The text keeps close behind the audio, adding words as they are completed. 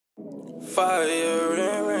fire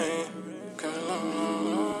and rain. Come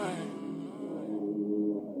along.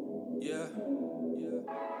 Yeah.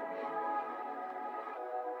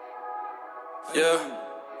 Yeah.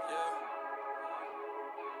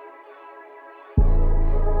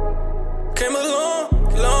 Came a long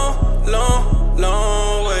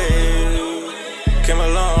way. Came a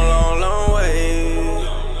long way.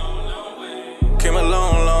 Came a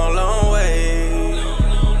long way.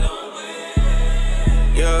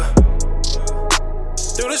 Yeah.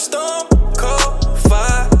 Through the storm, cold,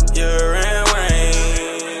 fire, and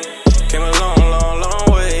rain. Came a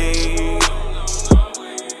long way.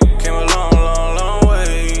 Came a long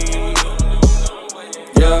way.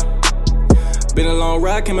 Yeah. Been a long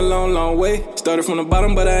ride, came a long way. Started from the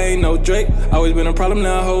bottom, but I ain't no Drake. Always been a problem,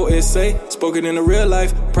 now a whole essay. Spoken in the real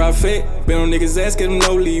life, prophet. Been on niggas' ass, give them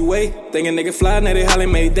no leeway. Thinking nigga fly, now they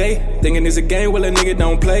hollin' Mayday. Thinking it's a game, well a nigga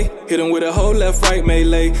don't play. Hit him with a whole left, right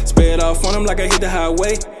melee. Spare it off on him like I hit the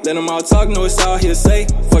highway. Let them all talk, know it's all hearsay.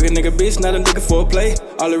 Fuck a nigga bitch, not a nigga for a play.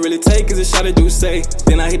 All it really take is a shot of do say.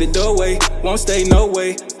 Then I hit the doorway, won't stay, no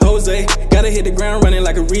way. Jose, gotta hit the ground running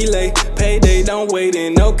like a relay. Payday, don't wait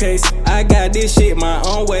in no case. I got this shit my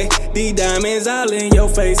own way. These diamonds all in your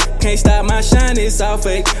face. Can't stop my shine, it's all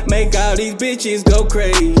fake. Make all these bitches go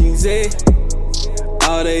crazy.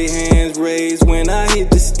 All they hands raised when I hit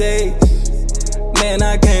the stage. Man,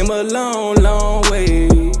 I came a long way.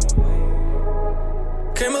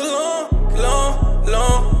 Came a long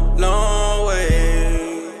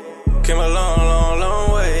way. Came a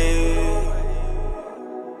long way.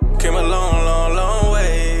 Came a long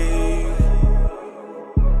way.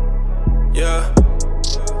 Yeah.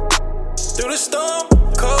 Through the storm,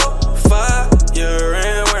 cold, fire,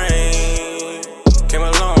 and rain. Came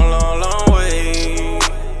a long way.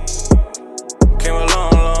 Came a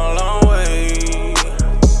long way.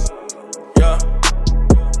 Yeah.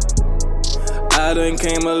 I done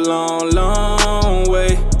came a long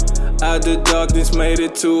way. Out the darkness, made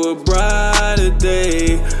it to a brighter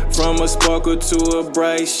day. From a sparkle to a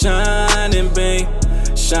bright shining beam.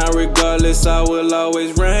 Shine regardless, I will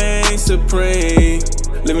always reign supreme.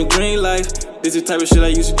 Living dream life, this the type of shit I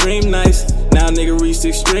used to dream nice. Now nigga reached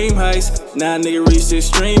extreme heights.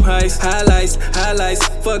 Highlights,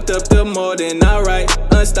 fucked up the more than alright.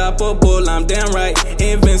 Unstoppable, I'm damn right.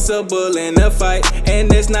 Invincible in a fight,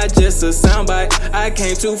 and it's not just a soundbite. I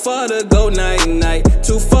came too far to go night.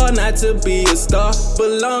 Too far not to be a star,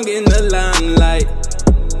 belong in the limelight.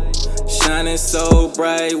 Shining so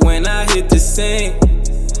bright when I hit the scene.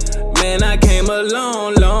 Man, I came a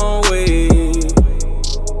long way.